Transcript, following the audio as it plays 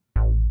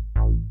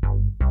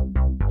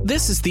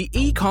This is the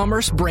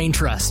E-commerce Brain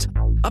Trust,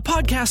 a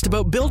podcast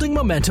about building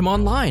momentum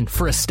online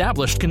for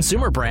established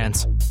consumer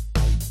brands.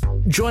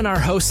 Join our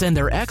hosts and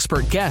their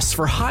expert guests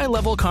for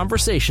high-level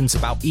conversations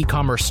about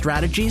e-commerce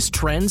strategies,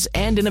 trends,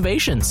 and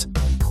innovations.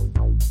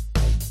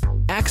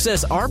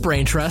 Access our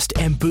Brain Trust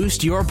and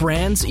boost your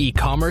brand's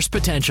e-commerce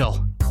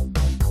potential.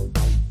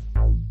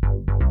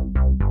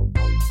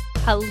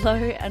 Hello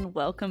and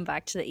welcome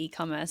back to the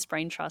E-commerce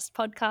Brain Trust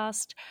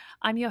podcast.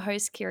 I'm your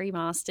host, Kiri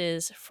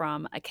Masters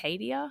from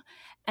Acadia,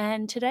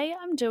 and today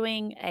I'm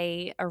doing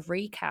a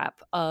recap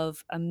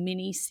of a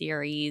mini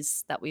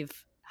series that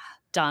we've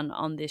done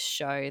on this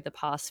show the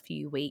past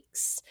few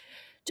weeks,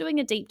 doing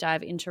a deep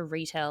dive into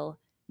retail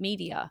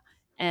media.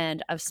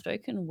 And I've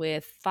spoken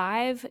with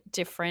 5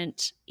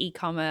 different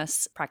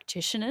e-commerce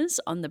practitioners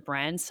on the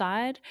brand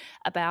side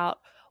about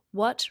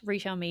what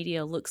retail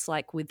media looks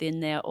like within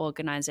their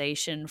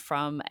organization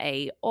from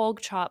a org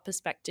chart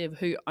perspective,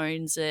 who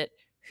owns it,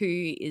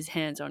 who is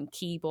hands-on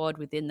keyboard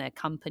within their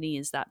company,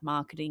 is that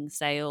marketing,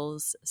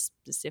 sales, a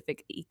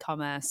specific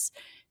e-commerce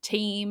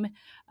team,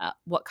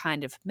 what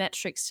kind of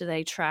metrics do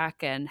they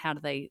track and how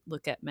do they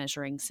look at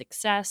measuring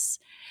success,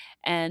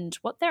 and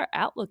what their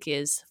outlook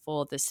is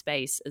for the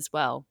space as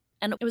well.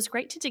 And it was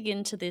great to dig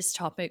into this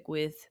topic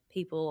with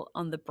people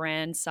on the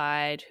brand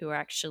side who are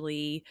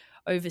actually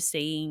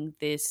overseeing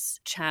this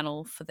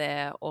channel for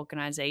their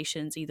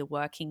organizations, either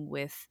working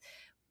with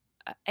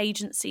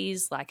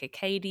agencies like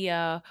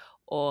Acadia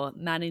or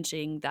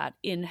managing that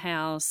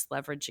in-house,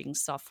 leveraging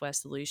software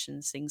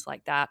solutions, things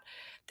like that.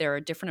 There are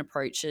different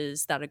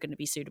approaches that are going to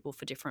be suitable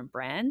for different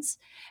brands.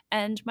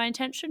 And my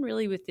intention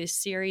really with this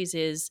series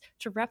is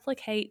to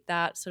replicate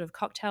that sort of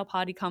cocktail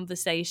party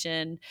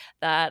conversation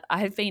that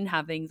I've been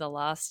having the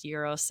last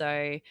year or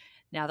so,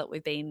 now that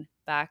we've been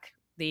back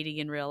meeting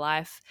in real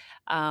life.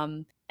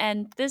 And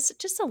there's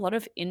just a lot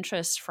of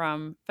interest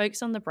from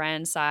folks on the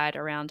brand side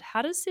around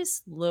how does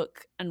this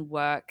look and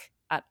work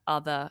at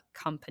other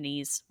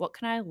companies? What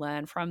can I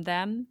learn from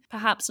them?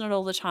 Perhaps not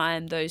all the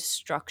time those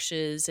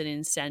structures and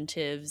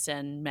incentives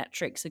and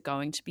metrics are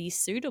going to be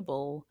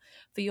suitable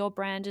for your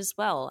brand as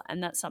well.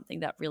 And that's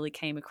something that really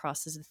came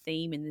across as a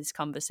theme in this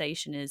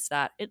conversation, is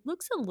that it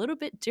looks a little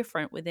bit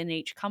different within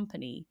each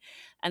company.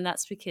 And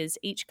that's because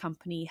each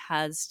company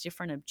has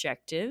different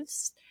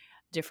objectives,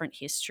 different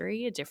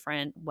history, a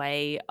different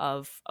way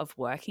of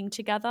working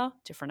together,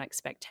 different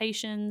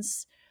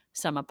expectations.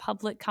 Some are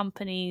public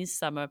companies,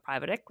 some are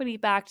private equity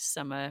backed,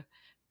 some are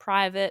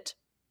private.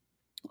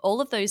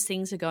 All of those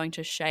things are going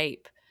to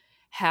shape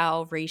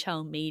how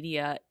retail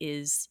media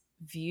is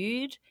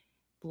viewed,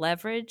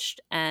 leveraged,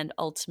 and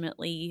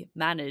ultimately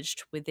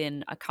managed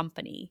within a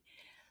company.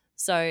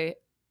 So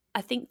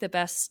I think the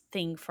best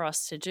thing for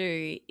us to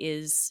do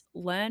is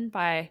learn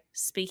by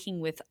speaking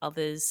with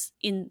others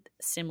in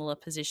similar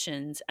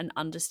positions and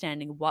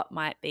understanding what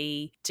might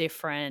be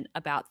different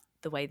about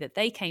the way that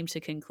they came to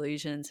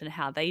conclusions and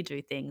how they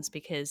do things,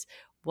 because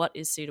what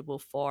is suitable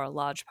for a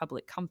large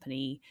public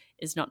company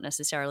is not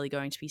necessarily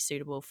going to be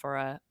suitable for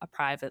a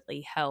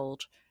privately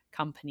held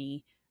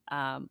company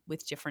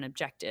with different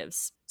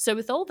objectives. So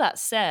with all that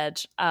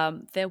said,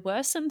 there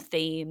were some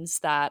themes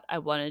that I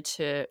wanted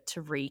to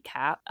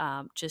recap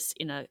just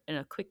in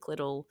a quick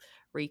little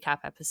recap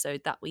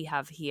episode that we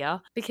have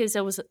here, because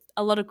there was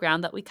a lot of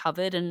ground that we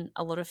covered, and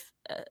a lot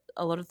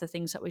of the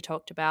things that we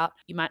talked about,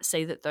 you might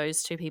say that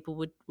those two people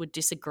would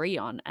disagree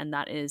on, and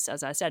that is,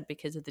 as I said,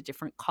 because of the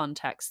different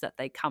contexts that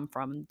they come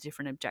from,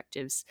 different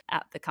objectives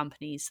at the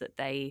companies that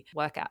they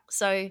work at.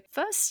 So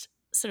first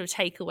sort of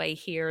takeaway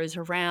here is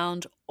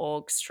around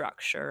org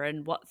structure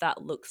and what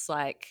that looks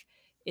like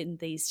in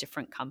these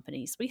different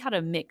companies. We had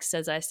a mix,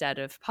 as I said,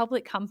 of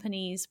public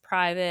companies,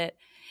 private,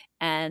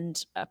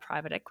 and a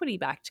private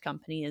equity-backed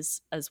company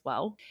as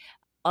well,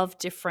 of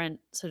different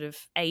sort of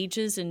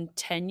ages and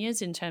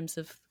tenures in terms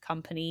of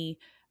company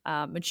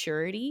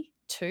maturity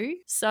too.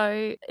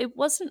 So it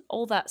wasn't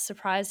all that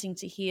surprising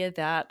to hear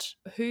that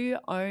who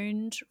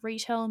owned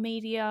retail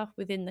media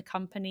within the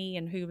company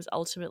and who was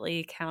ultimately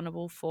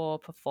accountable for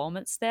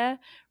performance there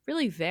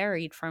really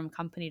varied from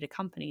company to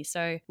company.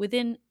 So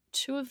within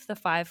 2 of the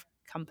 5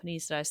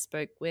 companies that I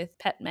spoke with,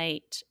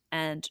 Petmate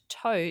and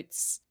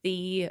Totes,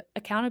 the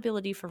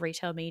accountability for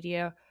retail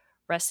media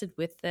rested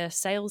with the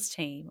sales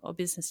team or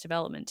business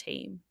development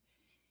team.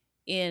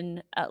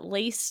 In at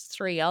least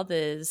 3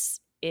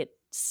 others, it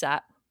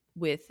sat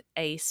with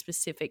a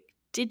specific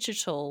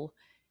digital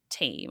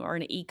team or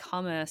an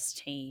e-commerce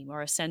team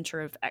or a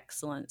center of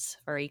excellence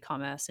for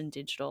e-commerce and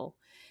digital.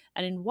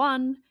 And in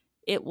one,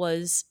 it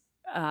was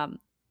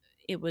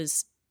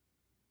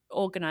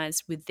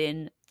organized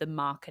within the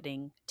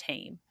marketing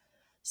team.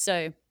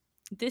 So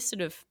this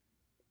sort of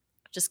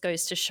just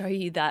goes to show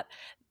you that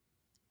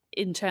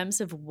in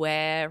terms of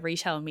where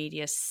retail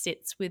media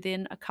sits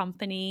within a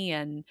company,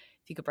 and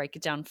if you could break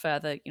it down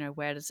further,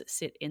 where does it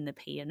sit in the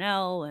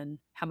P&L and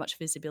how much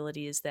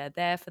visibility is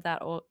there for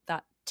that or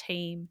that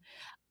team?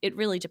 It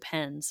really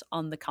depends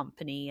on the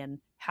company and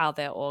how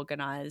they're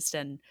organized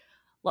and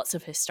lots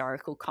of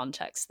historical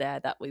context there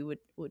that we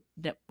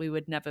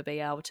would never be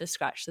able to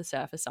scratch the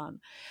surface on.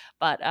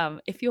 But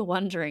if you're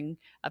wondering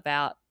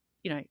about,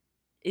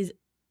 is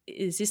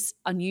this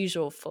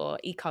unusual for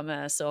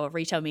e-commerce or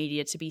retail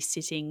media to be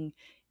sitting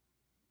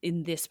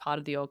in this part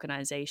of the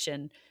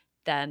organization,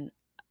 then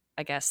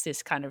I guess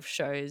this kind of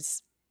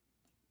shows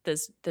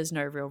there's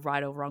no real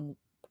right or wrong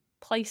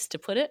place to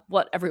put it.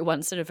 What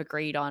everyone sort of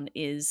agreed on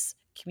is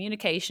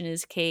communication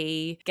is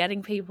key.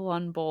 Getting people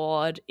on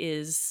board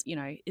is,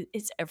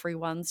 it's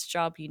everyone's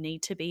job. You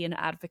need to be an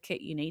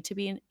advocate. You need to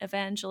be an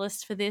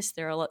evangelist for this.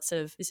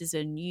 This is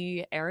a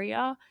new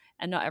area,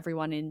 and not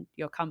everyone in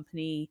your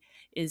company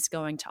is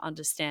going to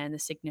understand the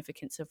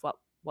significance of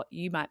what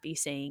you might be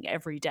seeing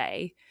every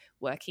day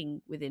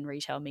working within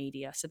retail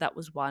media. So that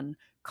was one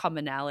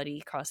commonality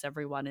across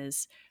everyone,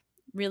 is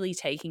really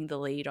taking the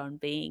lead on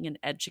being an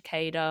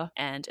educator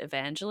and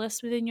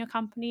evangelist within your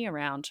company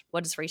around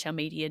what does retail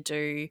media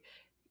do.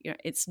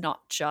 It's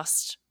not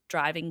just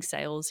driving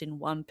sales in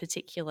one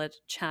particular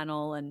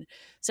channel, and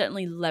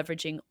certainly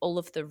leveraging all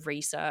of the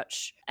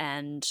research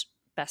and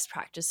best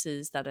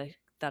practices that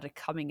are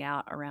coming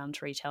out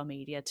around retail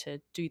media to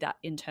do that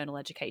internal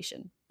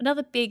education.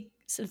 Another big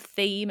sort of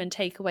theme and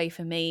takeaway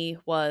for me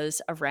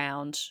was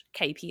around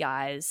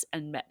KPIs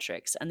and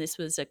metrics. And this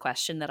was a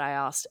question that I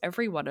asked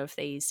every one of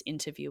these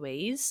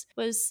interviewees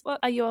was, what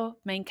are your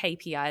main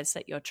KPIs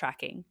that you're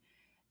tracking?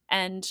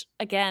 And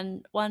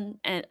again, one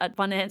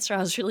answer I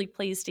was really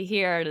pleased to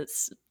hear, and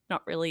it's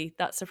not really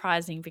that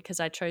surprising because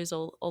I chose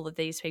all of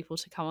these people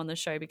to come on the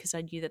show because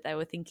I knew that they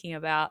were thinking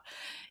about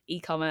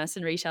e-commerce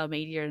and retail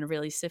media in a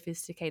really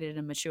sophisticated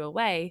and mature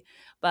way.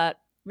 But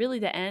really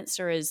the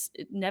answer is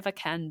it never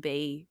can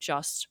be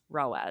just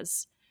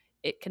ROAS.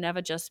 It can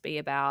never just be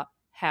about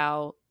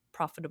how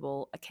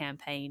profitable a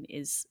campaign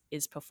is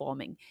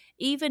performing.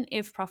 Even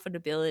if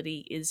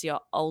profitability is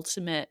your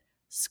ultimate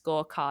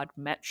scorecard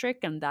metric,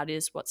 and that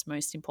is what's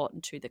most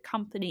important to the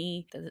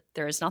company,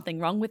 there is nothing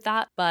wrong with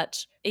that.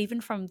 But even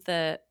from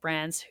the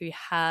brands who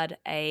had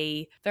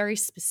a very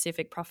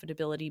specific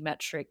profitability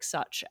metric,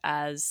 such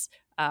as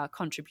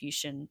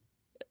contribution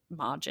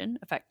margin,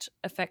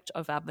 effect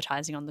of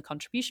advertising on the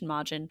contribution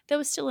margin, there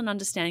was still an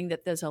understanding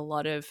that there's a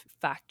lot of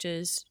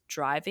factors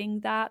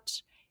driving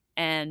that,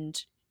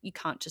 and you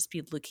can't just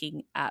be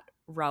looking at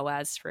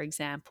ROAS, for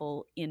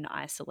example, in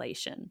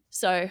isolation.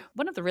 So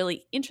one of the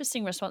really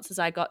interesting responses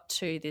I got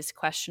to this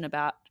question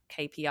about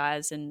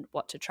KPIs and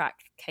what to track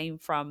came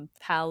from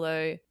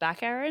Paolo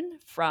Baccarin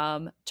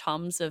from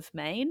Tom's of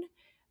Maine.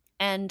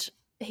 And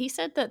he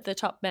said that the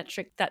top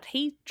metric that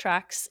he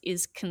tracks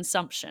is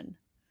consumption.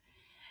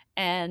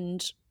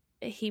 And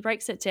he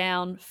breaks it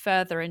down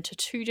further into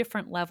two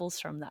different levels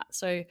from that.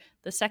 So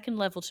the second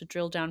level to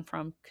drill down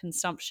from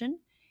consumption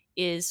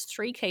is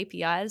 3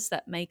 KPIs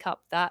that make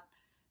up that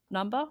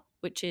number,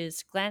 which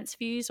is glance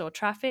views or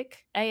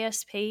traffic,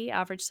 ASP,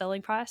 average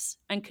selling price,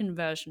 and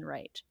conversion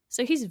rate.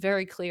 So he's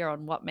very clear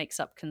on what makes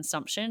up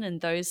consumption,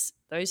 and those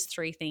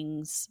 3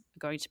 things are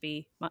going to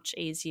be much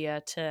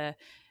easier to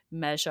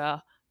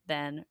measure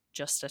than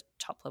just a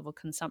top-level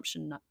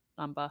consumption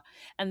number.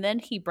 And then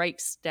he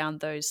breaks down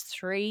those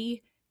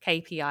 3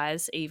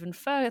 KPIs even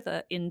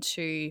further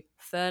into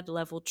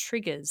third-level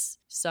triggers.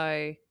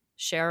 So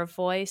share of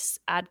voice,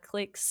 ad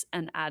clicks,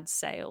 and ad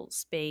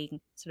sales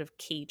being sort of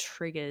key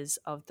triggers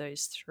of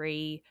those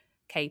 3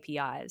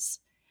 KPIs.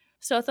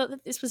 So I thought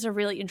that this was a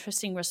really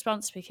interesting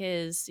response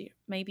because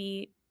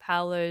maybe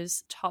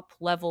Paolo's top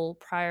level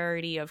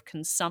priority of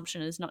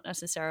consumption is not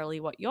necessarily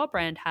what your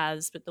brand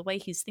has, but the way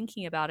he's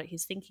thinking about it,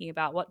 he's thinking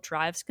about what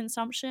drives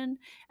consumption.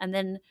 And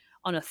then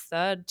on a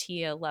third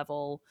tier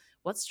level,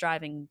 what's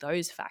driving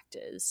those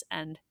factors?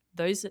 And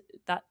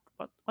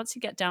once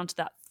you get down to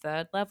that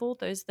third level,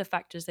 those are the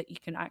factors that you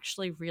can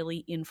actually really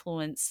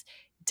influence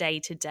day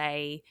to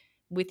day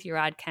with your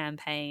ad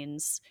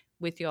campaigns,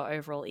 with your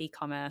overall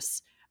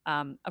e-commerce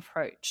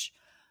approach.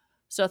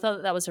 So I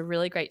thought that was a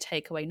really great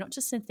takeaway, not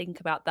just to think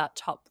about that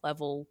top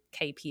level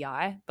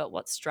KPI, but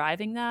what's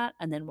driving that,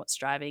 and then what's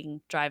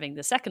driving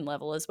the second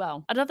level as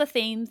well. Another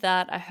theme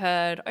that I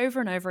heard over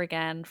and over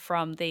again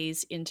from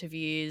these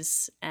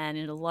interviews and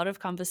in a lot of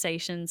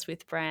conversations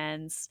with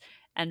brands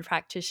and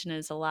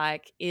practitioners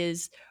alike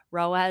is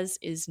ROAS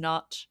is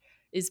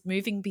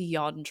moving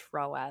beyond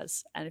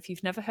ROAS. And if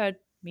you've never heard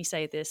me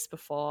say this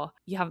before,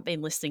 you haven't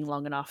been listening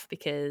long enough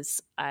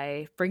because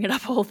I bring it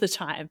up all the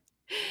time.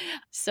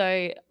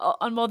 So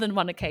on more than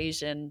one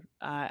occasion,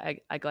 I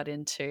got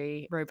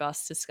into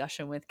robust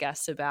discussion with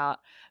guests about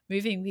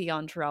moving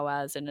beyond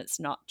ROAS, and it's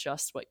not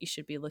just what you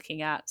should be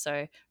looking at. So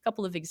a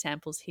couple of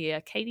examples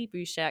here. Katie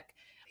Bouchek,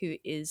 who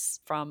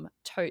is from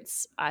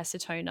Totes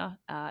Isotona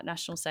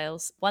National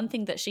Sales. One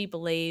thing that she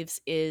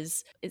believes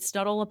is it's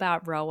not all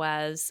about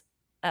ROAS.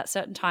 At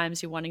certain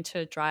times, you're wanting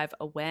to drive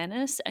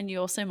awareness, and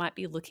you also might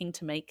be looking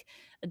to make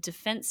a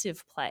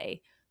defensive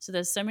play. So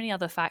there's so many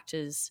other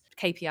factors,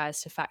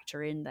 KPIs to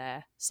factor in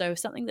there. So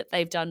something that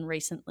they've done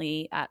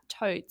recently at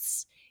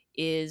Totes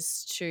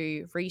is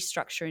to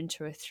restructure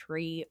into a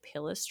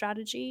 3-pillar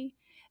strategy.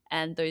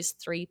 And those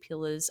three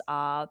pillars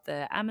are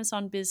the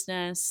Amazon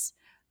business,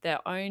 their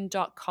own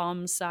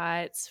 .com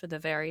sites for the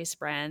various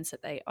brands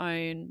that they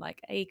own, like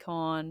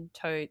Acorn,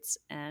 Totes,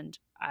 and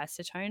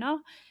Isotona,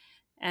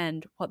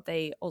 and what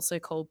they also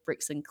call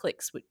bricks and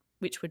clicks,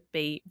 which would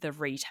be the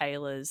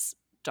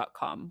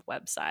retailers.com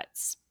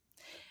websites.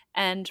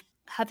 And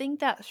having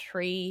that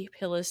three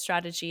pillar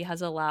strategy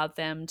has allowed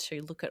them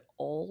to look at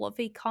all of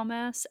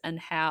e-commerce and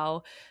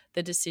how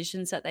the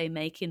decisions that they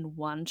make in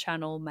one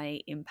channel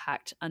may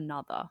impact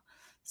another.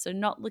 So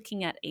not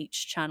looking at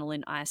each channel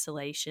in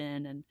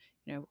isolation and,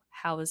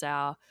 how is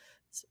our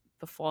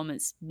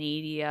performance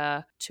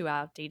media to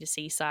our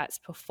D2C sites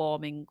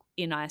performing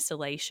in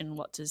isolation?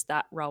 What does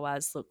that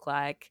ROAS look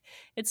like?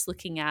 It's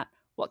looking at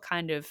what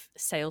kind of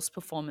sales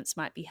performance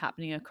might be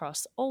happening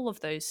across all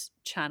of those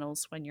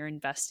channels when you're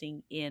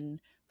investing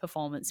in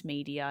performance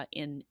media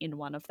in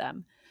one of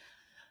them.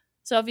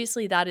 So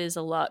obviously that is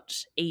a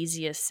lot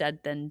easier said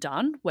than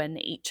done when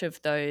each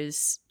of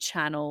those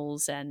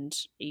channels and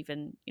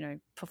even,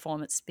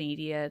 performance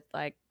media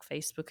like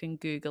Facebook and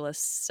Google are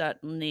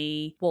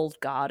certainly walled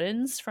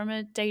gardens from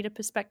a data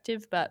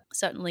perspective, but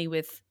certainly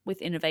with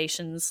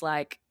innovations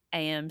like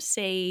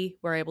AMC,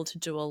 we're able to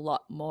do a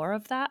lot more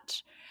of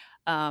that.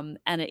 And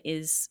it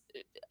is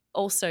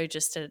also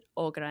just an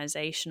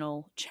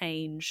organizational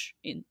change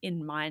in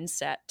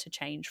mindset to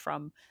change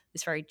from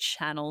this very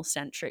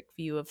channel-centric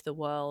view of the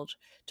world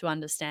to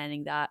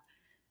understanding that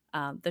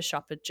the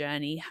shopper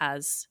journey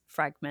has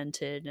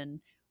fragmented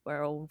and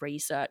we're all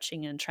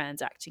researching and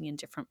transacting in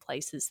different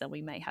places than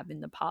we may have in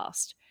the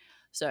past.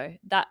 So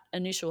that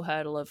initial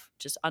hurdle of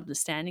just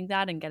understanding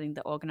that and getting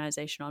the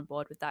organization on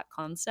board with that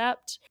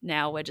concept,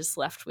 now we're just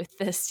left with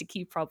the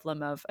sticky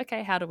problem of,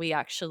 okay, how do we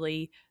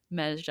actually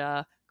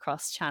measure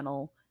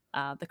cross-channel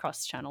the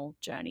cross-channel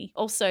journey?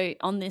 Also,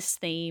 on this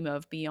theme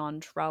of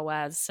beyond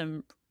ROAS,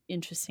 some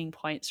interesting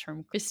points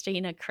from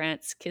Christina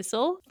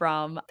Krantz-Kissel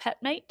from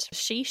PetMate.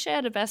 She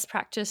shared a best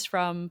practice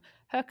from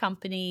her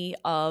company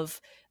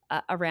of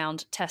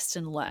around test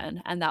and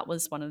learn, and that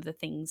was one of the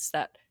things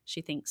that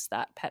she thinks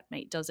that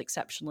PetMate does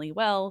exceptionally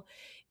well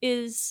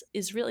is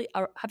really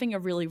having a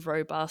really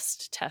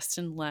robust test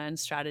and learn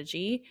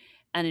strategy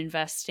and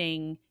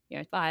investing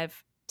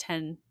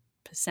 5-10%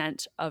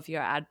 of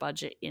your ad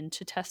budget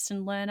into test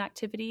and learn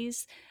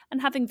activities and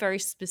having very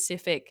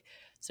specific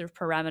sort of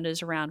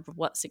parameters around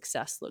what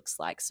success looks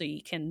like so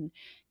you can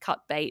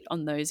cut bait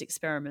on those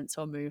experiments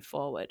or move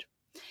forward.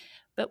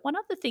 But one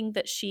other thing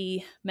that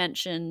she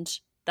mentioned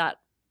that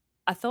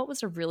I thought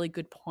was a really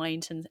good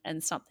point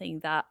and something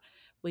that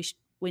we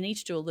need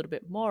to do a little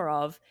bit more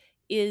of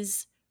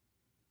is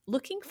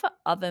looking for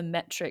other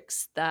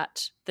metrics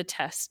that the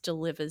test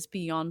delivers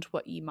beyond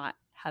what you might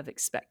have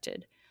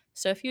expected.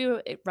 So if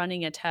you're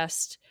running a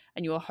test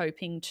and you're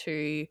hoping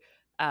to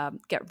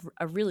get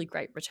a really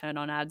great return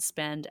on ad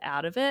spend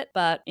out of it,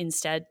 but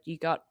instead you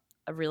got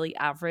a really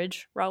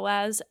average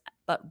ROAS,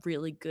 but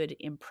really good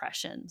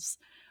impressions.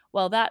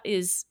 Well, that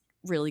is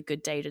really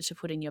good data to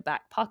put in your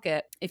back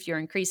pocket. If you're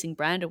increasing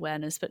brand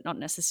awareness, but not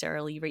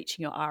necessarily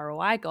reaching your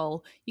ROI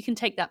goal, you can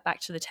take that back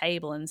to the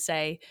table and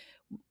say,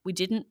 we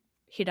didn't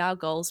hit our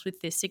goals with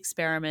this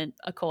experiment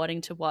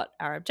according to what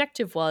our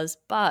objective was,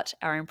 but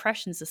our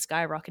impressions are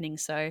skyrocketing.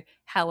 So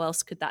how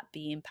else could that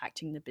be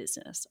impacting the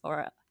business?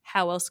 Or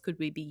how else could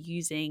we be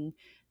using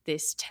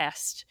this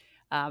test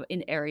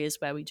in areas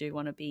where we do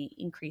want to be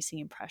increasing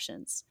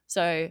impressions?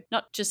 So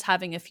not just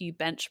having a few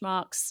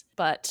benchmarks,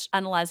 but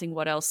analyzing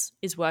what else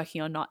is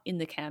working or not in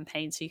the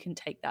campaign so you can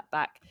take that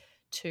back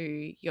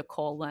to your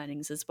core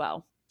learnings as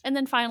well. And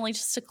then finally,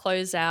 just to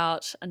close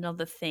out,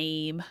 another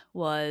theme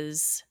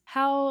was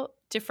how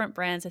different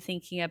brands are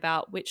thinking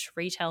about which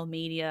retail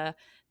media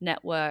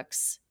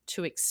networks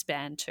to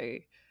expand to.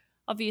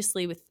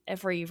 Obviously, with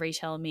every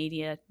retail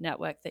media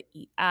network that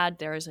you add,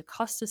 there is a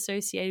cost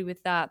associated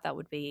with that. That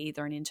would be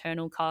either an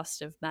internal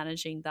cost of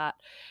managing that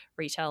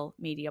retail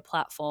media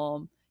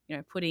platform,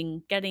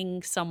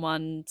 getting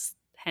someone's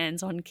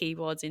hands on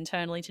keyboards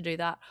internally to do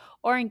that,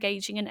 or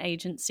engaging an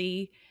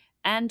agency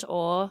and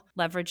or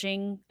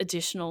leveraging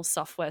additional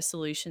software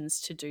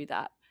solutions to do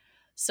that.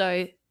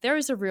 So there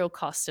is a real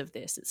cost of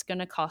this. It's going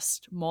to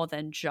cost more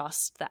than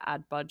just the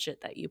ad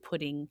budget that you're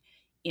putting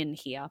in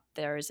here.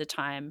 There is a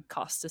time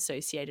cost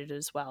associated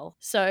as well.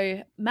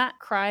 So Matt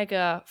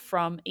Krieger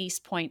from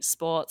East Point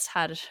Sports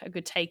had a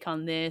good take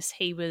on this.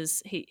 He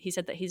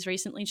said that he's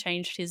recently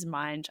changed his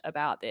mind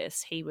about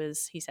this. He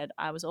said,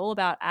 I was all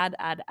about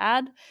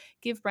ad,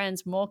 give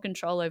brands more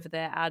control over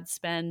their ad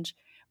spend,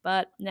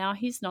 but now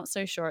he's not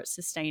so sure it's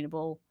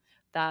sustainable,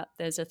 that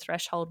there's a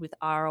threshold with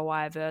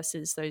ROI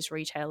versus those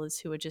retailers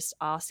who are just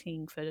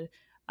asking for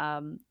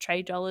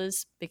trade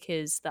dollars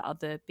because the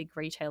other big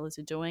retailers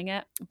are doing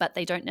it, but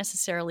they don't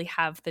necessarily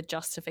have the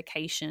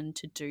justification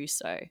to do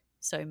so.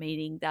 So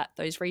meaning that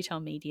those retail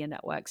media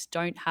networks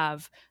don't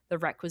have the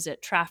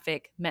requisite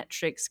traffic,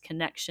 metrics,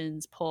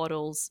 connections,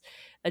 portals,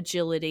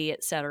 agility,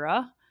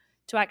 etc.,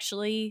 to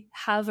actually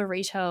have a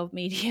retail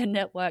media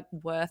network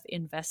worth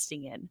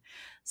investing in.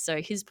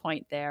 So his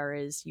point there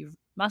is you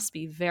must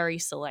be very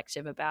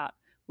selective about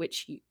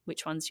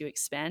which ones you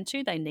expand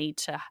to. They need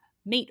to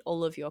meet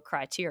all of your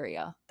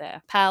criteria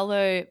there.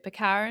 Paolo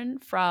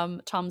Baccarin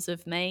from Toms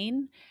of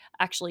Maine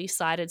actually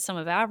cited some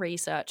of our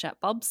research at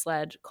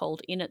Bobsled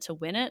called In It to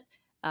Win It,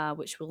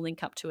 which we'll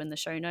link up to in the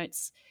show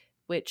notes,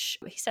 which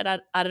he said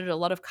added a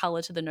lot of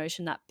color to the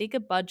notion that bigger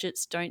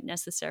budgets don't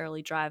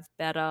necessarily drive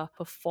better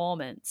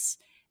performance,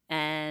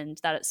 and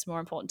that it's more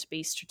important to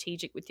be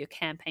strategic with your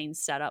campaign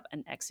setup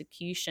and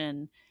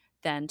execution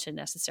than to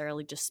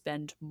necessarily just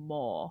spend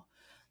more.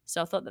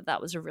 So I thought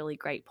that was a really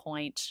great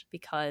point,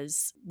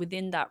 because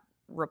within that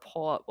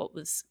report, what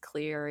was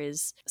clear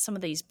is some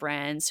of these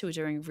brands who are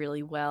doing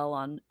really well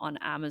on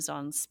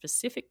Amazon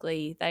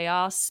specifically,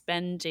 they're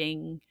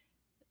spending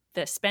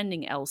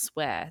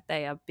elsewhere.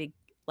 They are big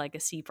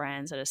legacy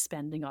brands that are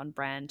spending on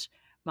brand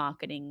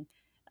marketing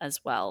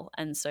as well.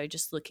 And so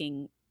just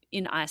looking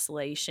in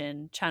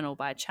isolation, channel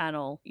by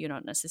channel, you're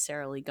not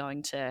necessarily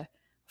going to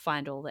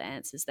find all the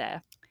answers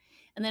there.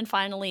 And then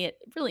finally, a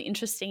really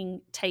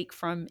interesting take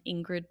from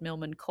Ingrid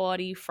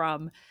Millman-Cordy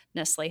from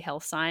Nestle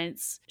Health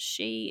Science.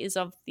 She is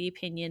of the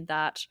opinion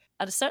that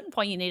at a certain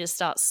point, you need to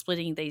start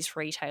splitting these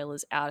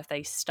retailers out if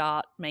they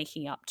start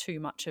making up too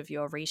much of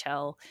your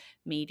retail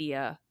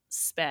media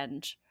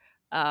spend.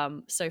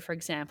 So for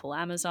example,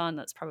 Amazon,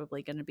 that's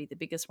probably going to be the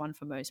biggest one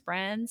for most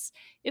brands.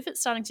 If it's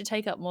starting to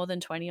take up more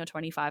than 20 or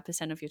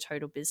 25% of your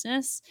total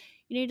business,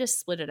 you need to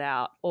split it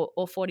out, or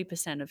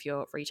 40% of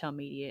your retail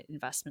media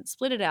investment,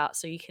 split it out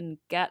so you can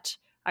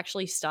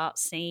actually start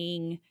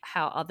seeing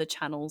how other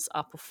channels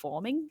are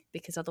performing,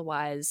 because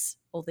otherwise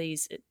all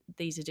these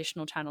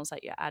additional channels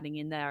that you're adding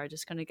in there are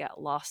just going to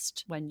get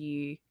lost when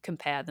you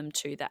compare them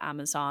to the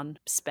Amazon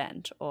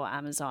spend or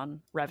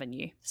Amazon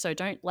revenue. So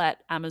don't let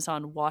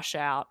Amazon wash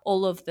out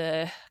all of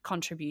the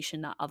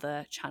contribution that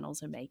other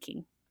channels are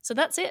making. So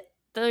that's it.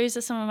 Those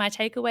are some of my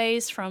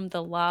takeaways from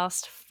the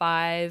last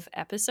 5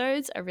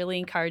 episodes. I really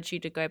encourage you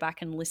to go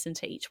back and listen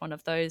to each one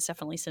of those.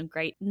 Definitely some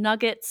great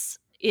nuggets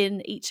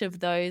in each of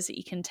those that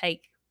you can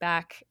take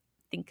back,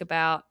 think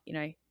about,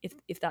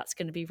 if that's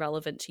going to be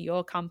relevant to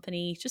your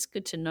company. Just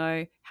good to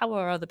know, how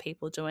are other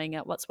people doing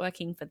it, what's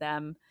working for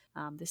them.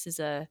 This is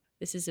a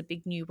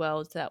big new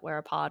world that we're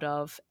a part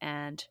of,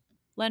 and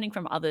learning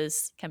from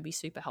others can be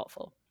super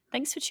helpful.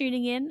 Thanks for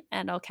tuning in,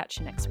 and I'll catch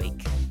you next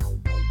week.